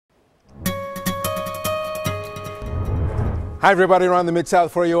Hi, everybody around the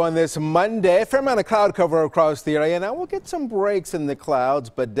Mid-South for you on this Monday. A fair amount of cloud cover across the area. Now, we'll get some breaks in the clouds,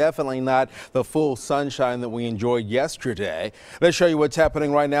 but definitely not the full sunshine that we enjoyed yesterday. Let's show you what's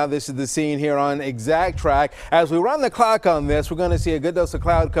happening right now. This is the scene here on Exact Track. As we run the clock on this, we're going to see a good dose of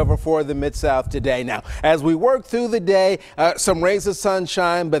cloud cover for the Mid-South today. Now, as we work through the day, some rays of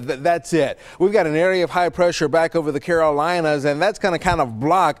sunshine, but that's it. We've got an area of high pressure back over the Carolinas, and that's going to kind of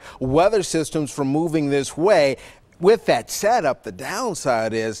block weather systems from moving this way. With that setup, the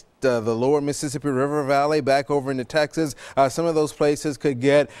downside is the lower Mississippi River Valley back over into Texas. Some of those places could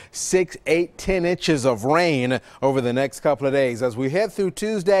get 6, 8, 10 inches of rain over the next couple of days. As we head through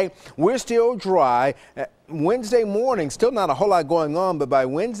Tuesday, we're still dry. Wednesday morning, still not a whole lot going on, but by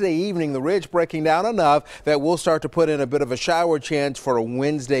Wednesday evening, the ridge breaking down enough that we'll start to put in a bit of a shower chance for a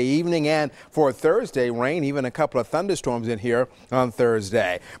Wednesday evening, and for Thursday, rain, even a couple of thunderstorms in here on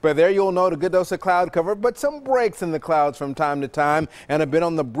Thursday. But there you'll note a good dose of cloud cover, but some breaks in the clouds from time to time, and a bit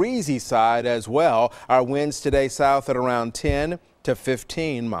on the breezy side as well. Our winds today south at around 10 to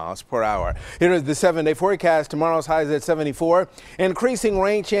 15 miles per hour. Here is the 7-day forecast. Tomorrow's highs at 74. Increasing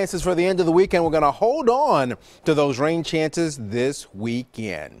rain chances for the end of the weekend. We're going to hold on to those rain chances this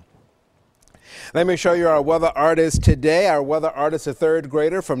weekend. Let me show you our weather artist today. Our weather artist, a third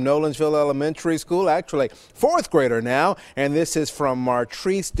grader from Nolensville Elementary School, actually fourth grader now, and this is from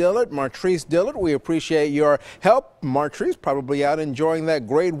Martrice Dillard. Martrice Dillard, we appreciate your help. Martrice probably out enjoying that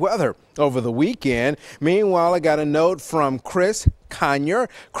great weather over the weekend. Meanwhile, I got a note from Chris Conyer.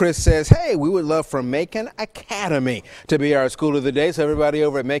 Chris says, hey, we would love for Macon Academy to be our school of the day. So everybody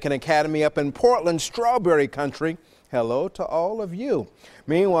over at Macon Academy up in Portland, Strawberry Country, hello to all of you.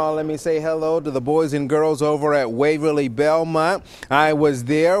 Meanwhile, let me say hello to the boys and girls over at Waverly Belmont. I was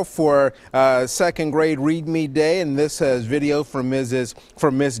there for second grade Read Me Day, and this is video from Miss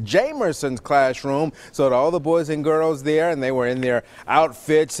Jamerson's classroom. So to all the boys and girls there, and they were in their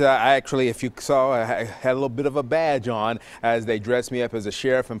outfits. Actually, if you saw, I had a little bit of a badge on as they dressed me up as a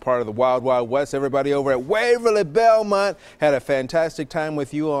sheriff and part of the Wild Wild West. Everybody over at Waverly Belmont had a fantastic time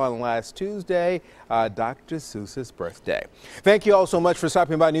with you on last Tuesday, Dr. Seuss's birthday. Thank you all so much for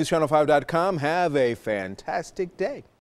stopping by NewsChannel5.com. Have a fantastic day.